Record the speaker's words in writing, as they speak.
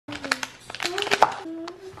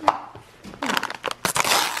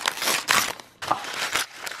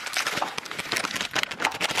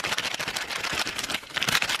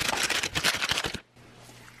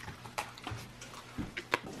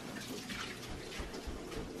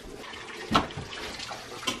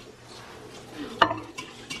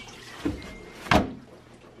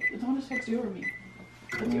text you or me?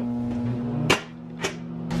 With you.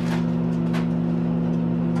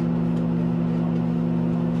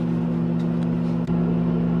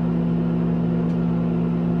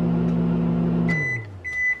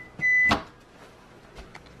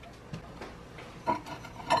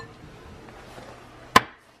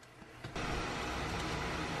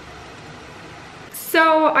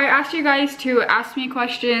 So I asked you guys to ask me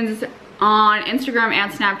questions on Instagram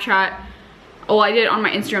and Snapchat. Well, I did it on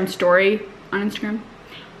my Instagram story on Instagram.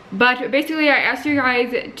 But basically I asked you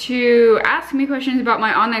guys to ask me questions about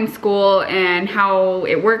my online school and how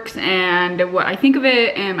it works and what I think of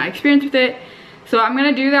it and my experience with it. So I'm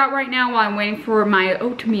gonna do that right now while I'm waiting for my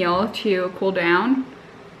oatmeal to cool down.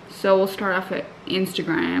 So we'll start off at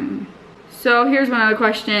Instagram. So here's one of the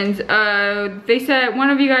questions. They said, one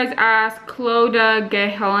of you guys asked, Cloda Gay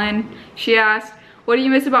Helen, she asked, what do you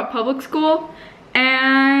miss about public school?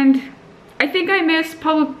 And I think I miss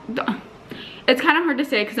public, it's kind of hard to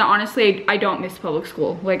say because honestly, I don't miss public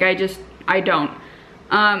school. Like I don't.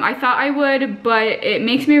 I thought I would, but it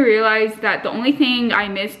makes me realize that the only thing I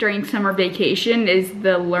miss during summer vacation is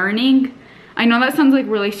the learning. I know that sounds like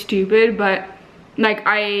really stupid, but like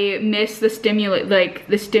I miss the stimulation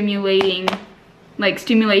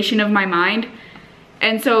of my mind.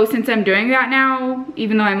 And so since I'm doing that now,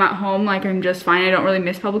 even though I'm at home, like I'm just fine, I don't really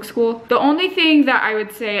miss public school. The only thing that I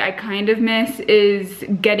would say I kind of miss is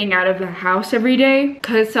getting out of the house every day,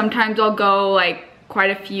 because sometimes I'll go like quite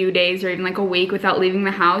a few days or even like a week without leaving the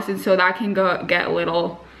house, and so that can get a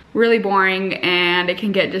little really boring, and it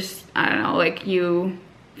can get just, I don't know, like you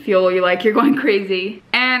feel like you're going crazy.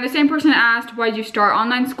 And the same person asked, why'd you start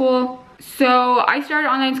online school? So I started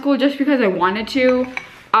online school just because I wanted to.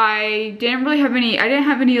 I didn't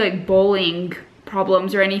have any like bowling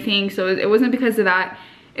problems or anything, so it wasn't because of that.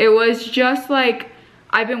 It was just like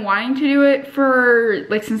I've been wanting to do it for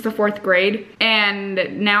like since the 4th grade,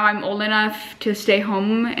 and now I'm old enough to stay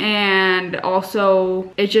home, and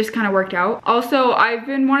also it just kind of worked out. Also, I've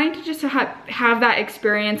been wanting to just have that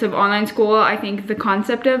experience of online school. I think the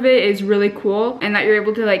concept of it is really cool, and that you're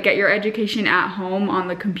able to like get your education at home on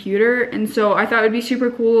the computer, and so I thought it would be super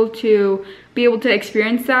cool to be able to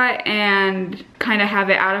experience that and kind of have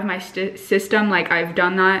it out of my system. Like I've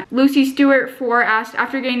done that. Lucy Stewart 4 asked,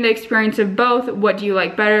 after getting the experience of both, what do you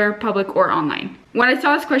like better, public or online? When I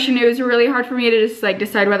saw this question, it was really hard for me to just like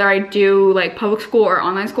decide whether I do like public school or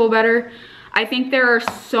online school better. I think there are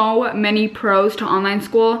so many pros to online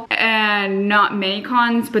school and not many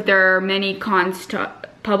cons, but there are many cons to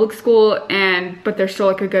public school, but there's still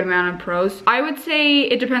like a good amount of pros. I would say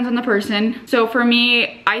it depends on the person. So for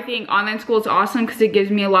me, I think online school is awesome because it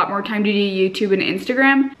gives me a lot more time to do YouTube and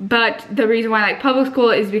Instagram. But the reason why I like public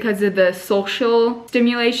school is because of the social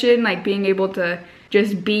stimulation, like being able to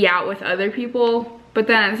just be out with other people. But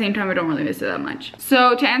then at the same time, I don't really miss it that much.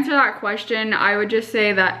 So to answer that question, I would just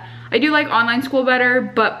say that I do like online school better,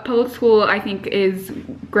 but public school I think is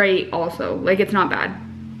great also. Like it's not bad.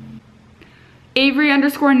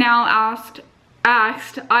 Avery_Now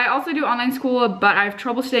asked, I also do online school, but I have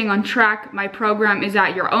trouble staying on track. My program is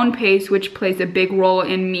at your own pace, which plays a big role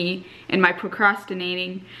in me and my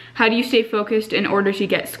procrastinating. How do you stay focused in order to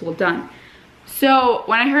get school done? So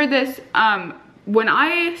when I heard this, when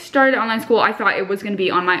I started online school, I thought it was gonna be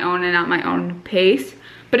on my own and at my own pace,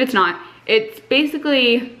 but it's not. It's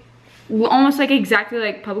basically almost like exactly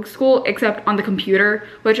like public school, except on the computer,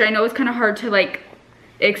 which I know is kind of hard to like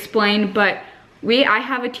explain, but I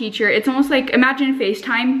have a teacher. It's almost like, imagine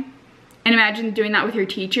FaceTime and imagine doing that with your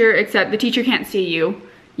teacher, except the teacher can't see you.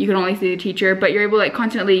 You can only see the teacher, but you're able to like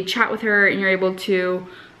constantly chat with her, and you're able to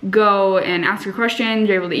go and ask her questions,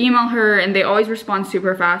 you're able to email her, and they always respond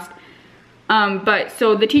super fast. But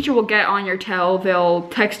so the teacher will get on your tail, they'll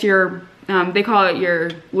text your, they call it your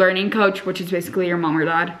learning coach, which is basically your mom or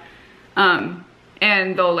dad.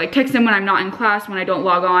 And they'll like text them when I'm not in class, when I don't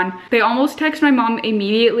log on. They almost text my mom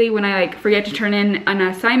immediately when I like forget to turn in an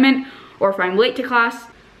assignment or if I'm late to class.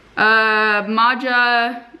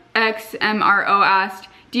 Maja XMRO asked,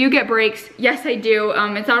 do you get breaks? Yes, I do.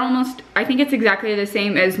 It's not almost, I think it's exactly the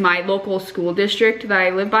same as my local school district that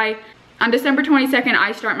I live by. On December 22nd,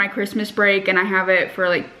 I start my Christmas break, and I have it for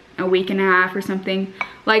like a week and a half or something.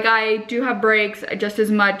 Like I do have breaks just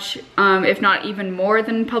as much, if not even more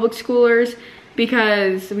than public schoolers,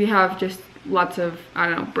 because we have just lots of, I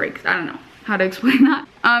don't know, breaks. I don't know how to explain that.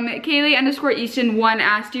 Kaylee_Easton1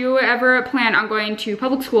 asked, do you ever plan on going to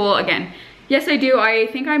public school again? Yes, I do. I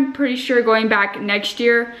think I'm pretty sure going back next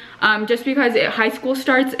year, just because high school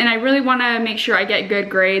starts, and I really want to make sure I get good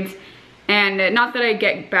grades, and not that I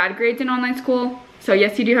get bad grades in online school. So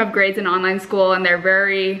yes, you do have grades in online school, and they're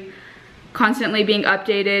very constantly being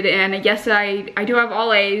updated, and yes, I do have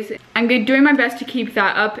all A's. I'm doing my best to keep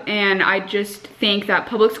that up, and I just think that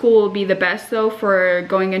public school will be the best though for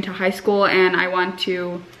going into high school, and I want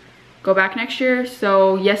to go back next year.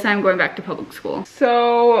 So yes, I'm going back to public school.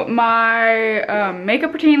 So my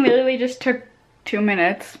makeup routine literally just took 2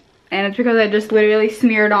 minutes, and it's because I just literally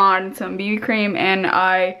smeared on some BB cream and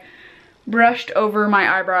I brushed over my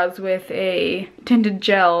eyebrows with a tinted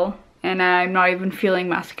gel, and I'm not even feeling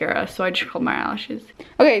mascara, so I just curled my eyelashes.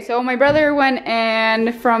 Okay, so my brother went,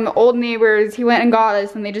 and from the old neighbors, he went and got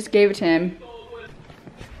this and they just gave it to him.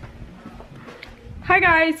 Hi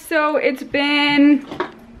guys, so it's been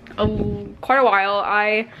quite a while.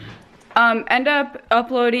 I end up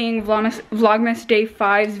uploading Vlogmas Day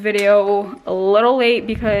 5's video a little late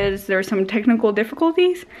because there were some technical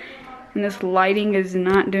difficulties and this lighting is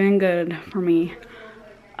not doing good for me.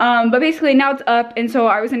 But basically now it's up, and so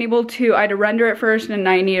I was unable to, I had to render it first, and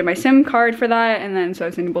I needed my SIM card for that, and then so I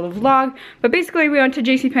was unable to vlog. But basically we went to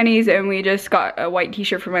JCPenney's and we just got a white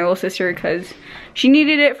t-shirt for my little sister because she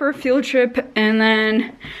needed it for a field trip. And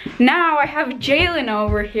then now I have Jalen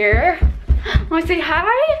over here. Wanna say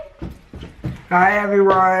hi? Hi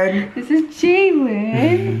everyone. This is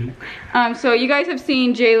Jalen. So you guys have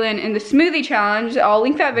seen Jalen in the smoothie challenge. I'll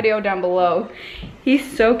link that video down below. He's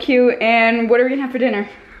so cute. And what are we gonna have for dinner?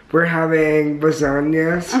 We're having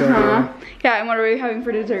lasagna, so yeah, and what are we having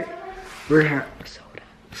for dessert? we're having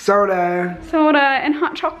soda And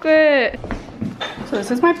hot chocolate. So this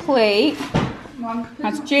is my plate.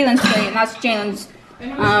 That's Jalen's plate, and that's Jalen's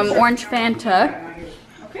orange Fanta.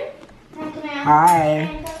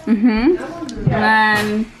 Hi. And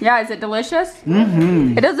then, yeah, is it delicious?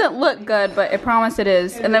 It doesn't look good, but I promise it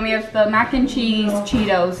is. And then we have the mac and cheese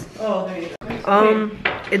Cheetos.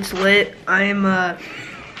 It's lit. I'm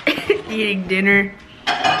eating dinner.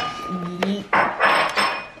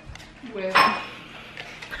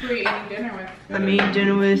 Who are you eating dinner with? I'm eating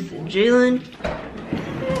dinner with Jalen,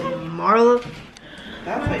 Marla,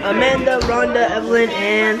 Amanda, Rhonda, Evelyn,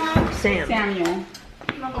 and Sam. Samuel.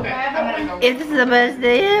 If this is the best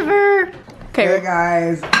day ever. Okay. Hey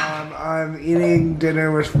guys, I'm eating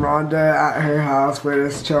dinner with Rhonda at her house. We're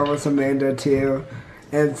just chilling with Amanda too,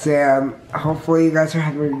 and Sam. Hopefully you guys are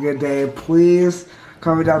having a good day. Please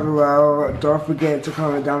comment down below. Don't forget to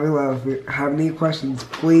comment down below if you have any questions.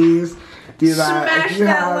 Please do that. Smash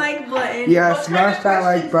that like button. Yeah, smash that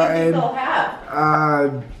like button.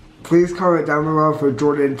 Please comment down below for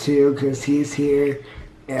Jordan too, because he's here.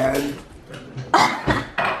 And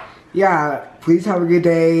yeah, please have a good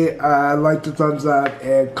day. Like the thumbs up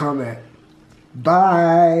and comment.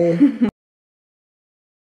 Bye.